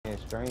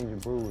Stranger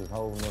Brew was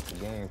holding up the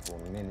game for a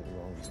minute. You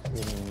know, just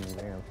hitting these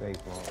damn face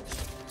on.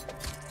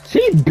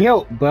 She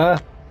built,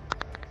 bruh.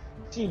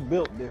 She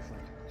built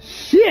different.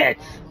 Shit.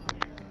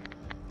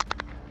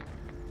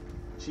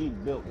 She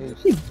built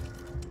different.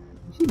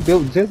 She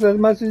built just as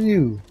much as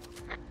you.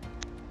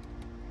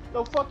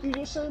 The fuck you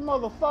just say,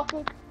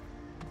 motherfucker?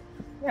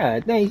 Yeah,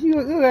 dang, she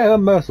look at her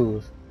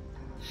muscles.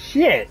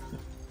 Shit.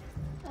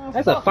 Man,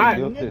 That's a fire.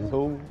 Built this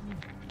who?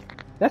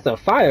 That's a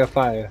fire.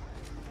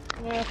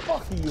 Man,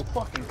 fuck you, you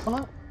fucking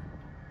cunt.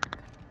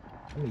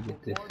 Let me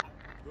get this.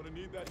 Gonna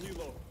need that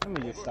helo. Let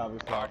me just stop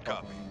before I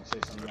fucking say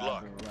something. Good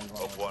luck.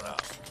 Hope one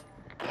out.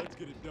 Let's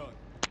get it done.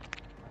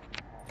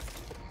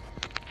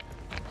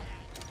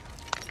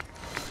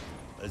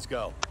 Let's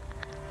go.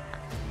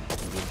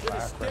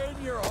 Stay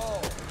in your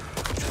hole.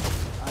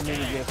 I need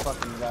to get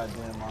fucking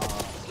goddamn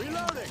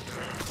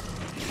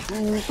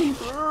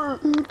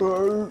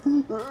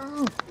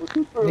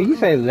Did you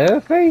say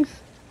Leatherface?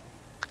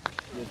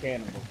 the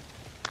cannibal.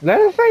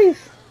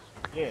 Leatherface?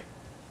 Yeah.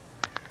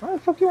 Why the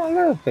fuck you want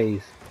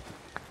Leatherface?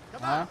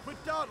 Huh?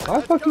 Why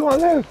the fuck you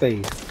want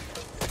Leatherface?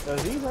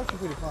 Cause he's actually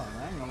pretty fun,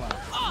 I ain't gonna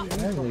lie.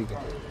 That nigga.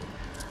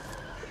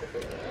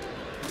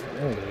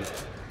 Hey,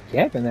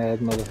 capping ass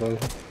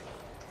motherfucker.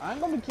 I ain't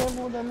gonna be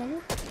careful with that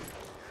nigga.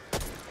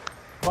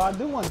 But I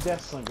do want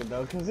Death Slinker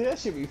though, cause that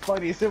shit be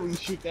funny as hell when you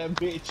shoot that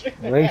bitch.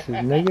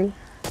 Racist nigga.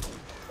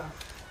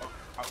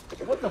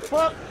 What the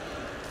fuck?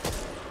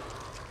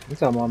 You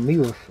talking about me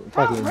with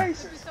fucking... I'm That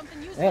racist.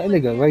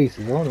 nigga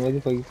racist. I don't know what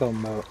the fuck you talking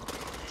about.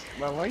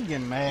 Bro, why you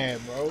getting mad,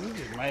 bro? You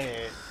just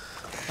mad.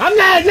 I'm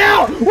mad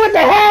now! What the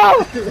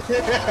hell?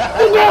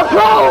 I'm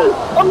gone!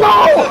 I'm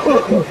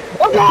gone!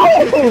 I'm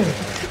gone!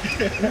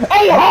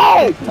 Hey,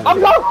 hey! I'm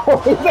gone!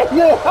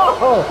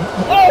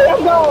 Hey,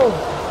 I'm gone!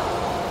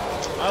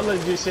 I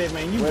legit said,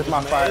 man, you Where's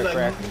my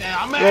firecracker?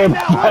 I'm mad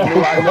now. I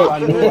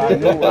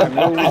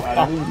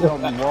knew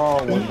something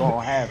wrong was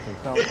gonna happen.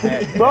 Something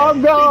happened. Bro,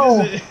 I'm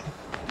gone!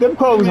 Them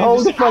clothes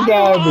hold the fuck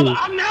out of me.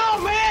 I'm now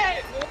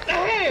mad. What the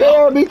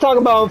hell? They'll be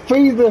talking about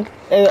freezer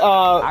and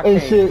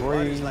can't shit.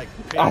 breathe.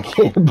 I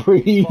can't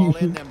breathe. Fall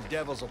in, them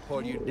devils will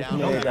pull you down.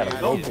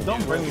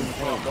 Don't bring me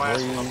before a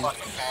blast from my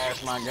fucking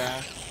past, my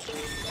guy.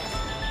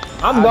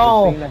 I'm I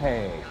gone. just seen the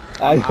hag.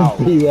 I just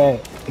see that.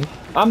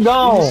 I'm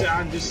gone.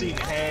 I just seen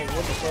the hag.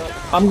 What the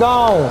fuck? I'm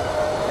gone.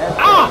 That's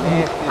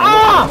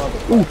Ah!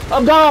 Ooh,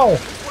 I'm gone.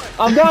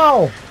 I'm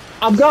gone.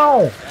 I'm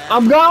gone.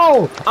 I'm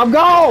gone. I'm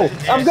gone.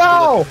 I'm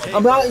gone.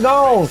 I'm not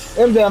gone.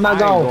 MJ, I'm not I ain't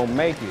gone. gonna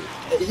make it.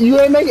 You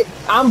ain't make it.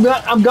 I'm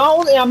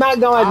gone and I'm not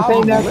gone at the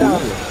same damn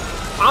time.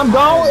 I'm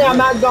gone and I'm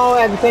not gone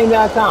at the same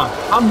damn time.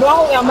 I'm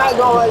gone and I'm not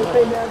gone at the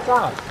same damn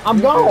time. I'm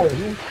gone.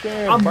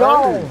 I'm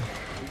gone.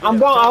 I'm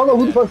gone. I don't know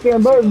who the fuck's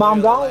scaring birds, but I'm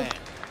gone.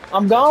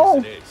 I'm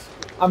gone.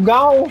 I'm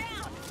gone.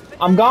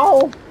 I'm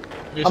gone.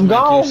 I'm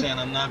gone. Saying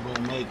I'm not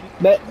gonna make it.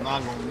 But I'm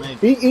not gonna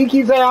make it. he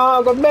keeps saying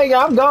I'm gonna make it.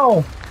 I'm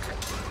gone.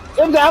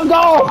 I'm gone. I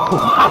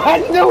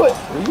had to do it.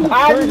 I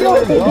had to do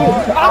it.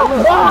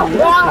 I'm gone.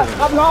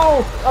 I'm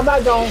gone. I'm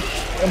not gone.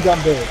 I'm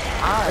dead.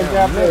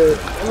 I'm dead.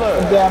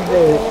 I'm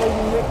dead.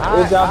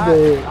 I'm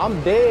dead.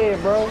 I'm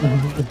dead, bro.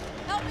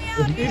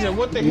 He said,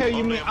 "What the hell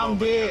you mean? I'm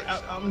dead.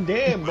 I'm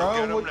dead,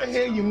 bro. What the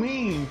hell you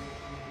mean?"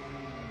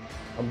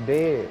 I'm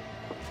dead.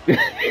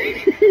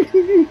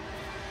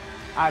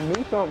 I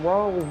knew something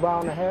wrong was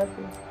bound to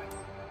happen.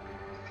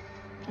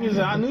 He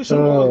said, "I knew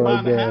something was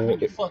bound to happen.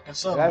 You fucking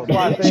son of That's a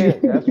why I bitch."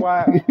 said.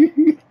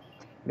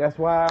 That's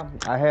why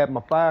I had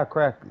my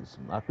firecrackers.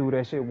 I threw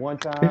that shit one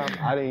time.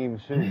 I didn't even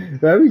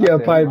shoot. Let me get a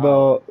said, pipe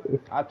ball.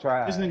 I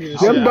tried. This nigga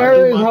just Them said,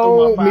 birds "I threw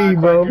hold my me,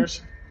 bro.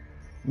 firecrackers."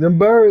 Them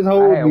birds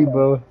hold me,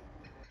 bro.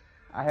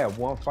 I had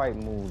one fight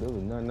move. There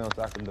was nothing else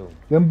I could do.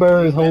 Them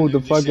birds Man, hold the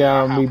nigga fuck said,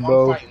 out of "I me, have one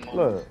bro. fight move."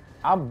 Look,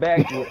 I'm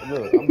back with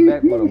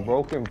a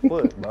broken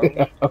foot, bro.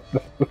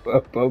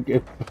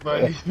 Broken.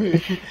 But You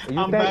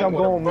think back I'm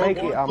with a gonna make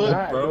broken it? I'm foot,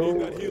 not, bro.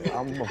 dude.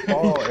 I'm gonna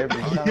fall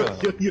every time.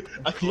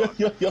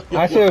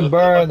 I should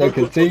burn and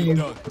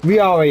continue. We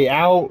already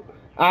out.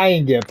 I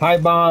ain't get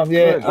pipe bomb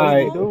yet. Look,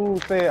 Alright.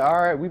 dude said,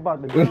 "All right, we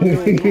about to gun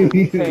this."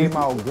 He came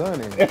out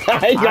gunning.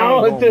 I ain't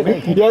gonna going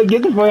make to. it. Yo,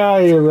 get the fuck out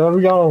of here, bro.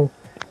 We gone.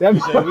 That's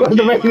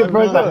the make it the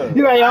first time.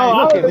 You like, yo,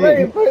 I was the make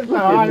it the first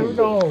time. Alright, we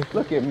gone.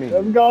 Look at me.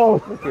 Let's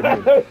go. Look at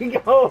me. We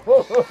go.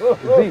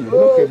 Z,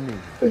 look at me.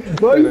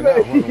 Boy, you Better not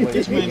run better. away.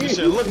 This man just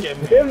said, "Look at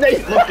me." If they-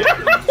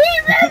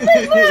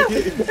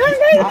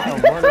 I am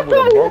running with a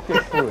broken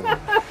foot. He said,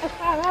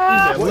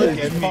 What "Look is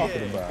at he me.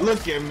 talking about?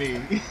 Look at me."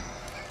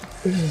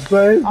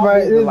 But it's I'm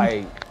right. moving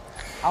like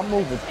I'm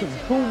moving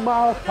 2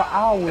 miles per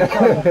hour.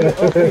 Trying to get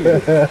up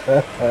here.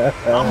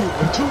 I'm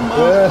moving 2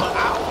 miles per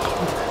hour.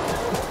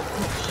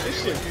 This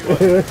shit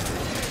fucking.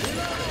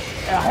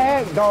 A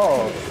hag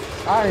dog.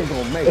 I ain't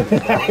gonna make it.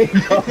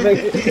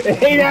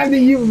 It ain't after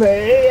you, man.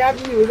 It ain't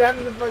after you. It's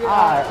after the fucking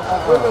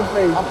What's your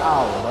face? I'm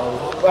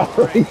out,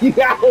 bro. You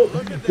out.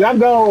 I'm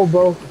gone,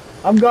 bro.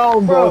 I'm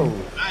gone, bro.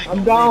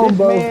 I'm gone,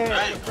 bro.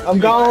 I'm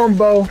gone,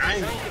 bro.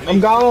 I'm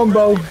gone,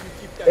 bro.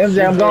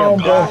 MJ, I'm gone,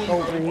 bro.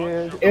 Over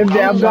here.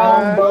 MJ, I'm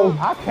gone, bro.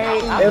 I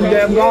can't.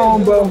 MJ, I'm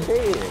gone, bro.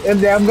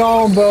 MJ, I'm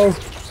gone, bro.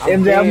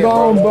 MJ, I'm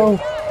gone, bro.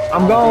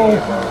 I'm gone.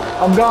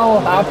 I'm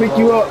gone. I'll pick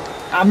you up.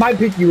 I might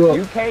pick you up.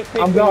 You can't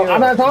pick I'm me gone. up.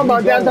 I'm not talking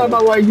about that. I'm talking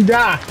about where you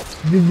die.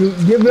 Give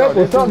it up or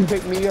This dude something.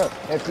 pick me up.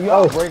 If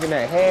y'all bringing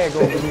that hag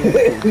over here.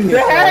 The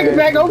hag is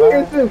back over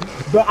here too.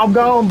 But I'm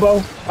gone,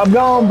 bro. I'm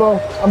gone, bro.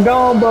 I'm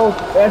gone, bro.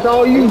 That's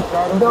all you.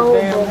 I'm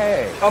gone, bro.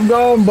 I'm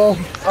gone, bro.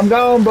 I'm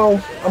gone,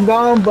 bro. I'm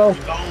gone, bro.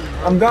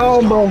 I'm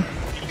gone, bro.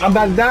 I'm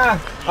about to die.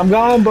 I'm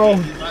gone, bro.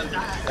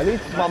 At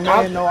least my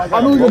man know I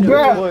got I'm losing broken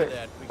breath. foot.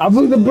 I'm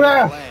losing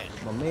breath.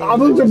 I'm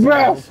losing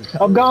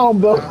breath. I'm gone,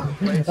 bro.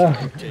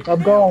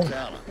 I'm gone.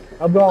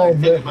 I'm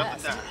gone, bro.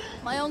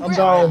 My own I'm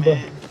gone, bro.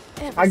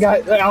 I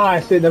got.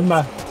 Alright, shit, never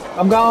mind.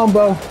 I'm gone,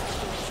 bro.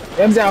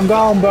 MJ, I'm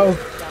gone, bro.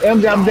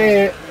 MJ, I'm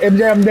dead.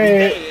 MJ, I'm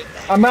dead.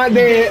 I'm not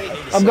dead.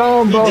 I'm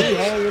gone, bro.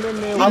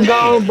 I'm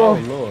gone, bro.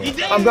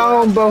 I'm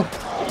gone, bro.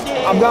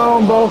 I'm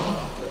gone, bro.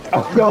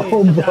 I'm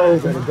gone, bro.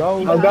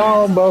 I'm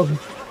gone, bro.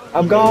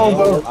 I'm gone,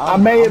 bro. I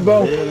made it,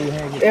 bro.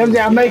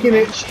 MJ, I'm making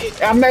it.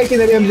 I'm making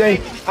it, MJ.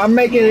 I'm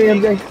making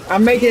it, MJ.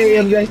 I'm making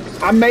it,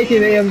 MJ. I'm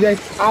making it, MJ.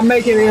 I'm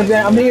making it,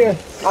 MJ. I'm here.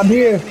 I'm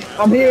here.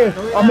 I'm here.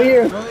 I'm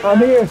here. I'm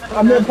here.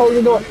 I'm here. Close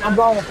the door. I'm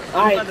gone.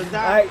 All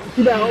right.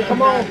 Keep out.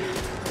 Come on.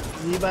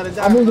 You about to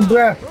die. I'm losing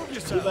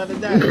breath. You about to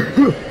die.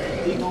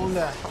 He gonna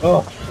die.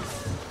 Oh,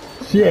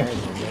 shit.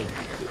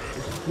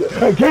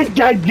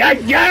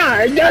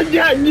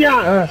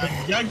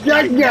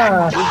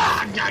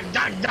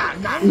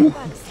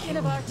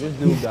 This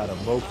dude got a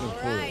broken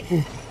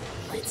foot.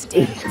 Let's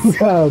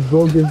dance.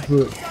 Broken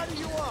foot.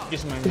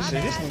 This nigga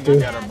said this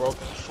nigga got a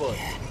broken foot.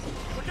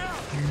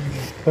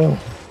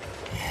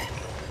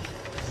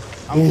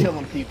 I'm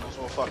killing people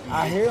so fucking.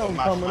 I hear him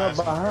coming up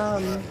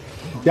behind me.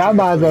 Y'all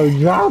might as well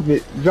drop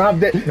it. Drop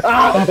that.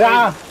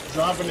 Ah!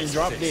 Dropping and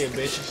drop dead,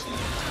 bitches.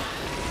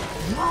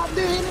 Drop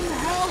dead in the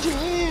house,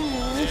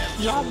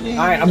 yeah. Drop dead.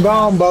 Alright, I'm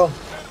gone, bro.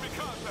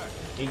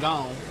 He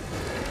gone.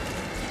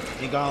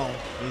 He gone.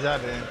 He's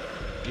out there.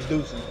 He's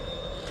deucing.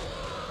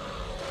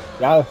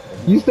 Y'all,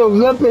 you still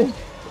limping?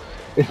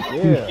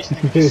 Yeah.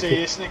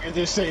 This nigga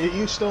just said,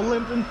 you still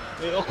limping?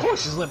 Yeah, of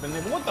course he's limping,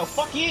 nigga. What the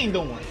fuck he ain't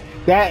doing?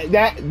 That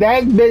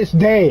bitch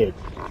dead.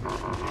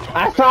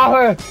 I saw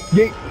her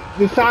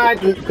decide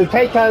to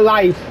take her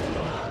life.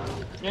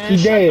 Man, She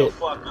shut dead. the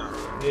fuck up,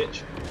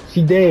 bitch.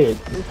 She dead.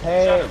 This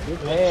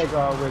hag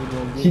already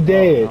gonna get She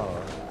dead.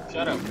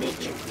 Shut up,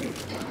 bitch.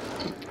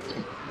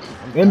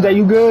 MJ,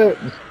 you good?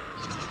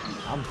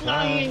 I'm Nah, he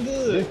trying. ain't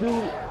This good.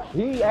 dude,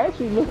 he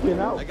actually looking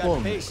out I for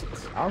got me.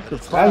 patience. I'm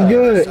surprised. That's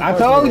good. I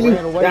told you.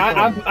 Ran away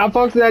from me. I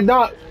fucked with that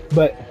dog,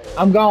 but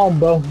I'm gone,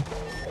 bro.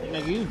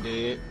 Nigga, you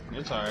dead.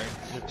 It's alright.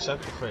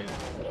 Accept the fate.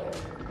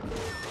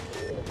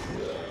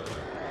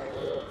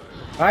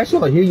 I just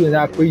want to hear you and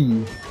not free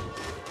you.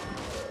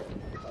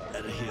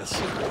 Out of here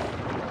soon.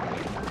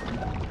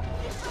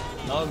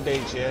 No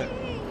updates yet.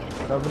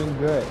 Covered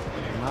in gut.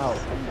 I'm out.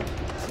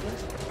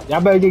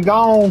 Y'all better get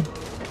gone.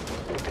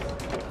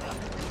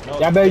 No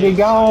Y'all better get updates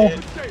gone. yet.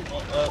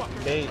 No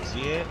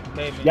updates yet,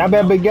 baby. Y'all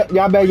better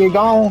get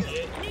gone.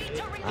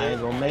 I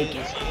ain't gonna make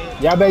it.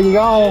 Y'all better get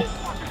gone.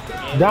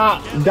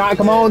 Doc,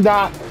 come on,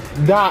 Doc.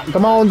 Doc,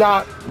 come on,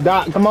 Doc.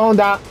 Doc, come on,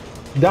 Doc.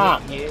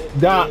 Doc,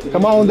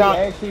 come on, He Doc.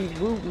 actually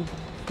rooting.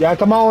 Yeah,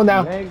 come on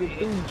now. Man, get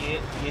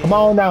through. Come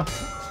on now.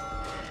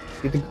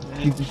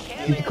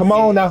 Come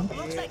on now.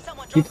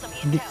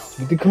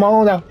 Come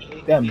on now.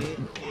 Damn.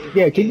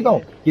 Yeah, keep it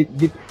going.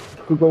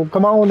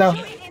 Come on now.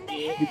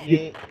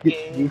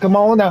 Come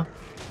on now.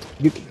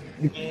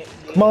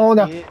 Come on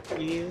now.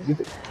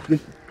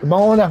 Come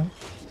on now.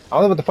 I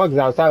don't know what the fuck is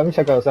outside. Let me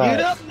check outside.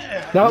 Get up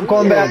there. No,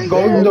 going back.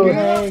 Go do it.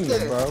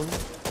 Dang, bro. You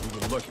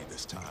were lucky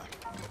this time.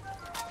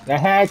 The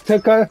hag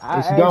took her. I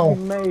It's actually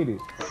gone. made it.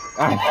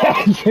 I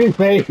actually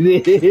made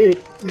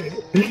it.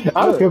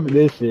 I'm cooking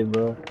this shit,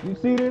 bro. You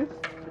see this?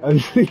 Shut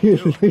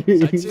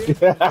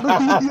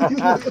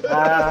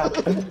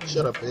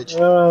up, bitch.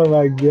 Oh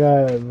my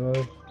god,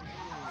 bro.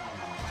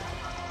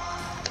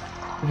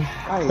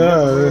 I ain't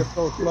never ran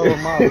so slow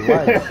in my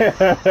life.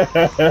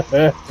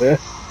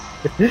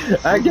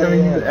 I can't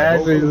believe you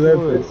actually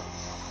limping.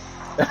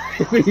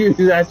 He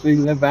was actually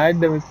limping. I ain't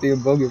never seen a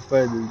broken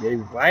foot in this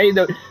game before. I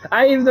didn't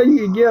even know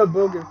you could get a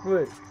broken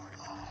foot.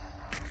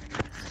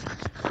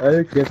 I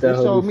just get that They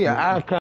whole showed me an shit. icon.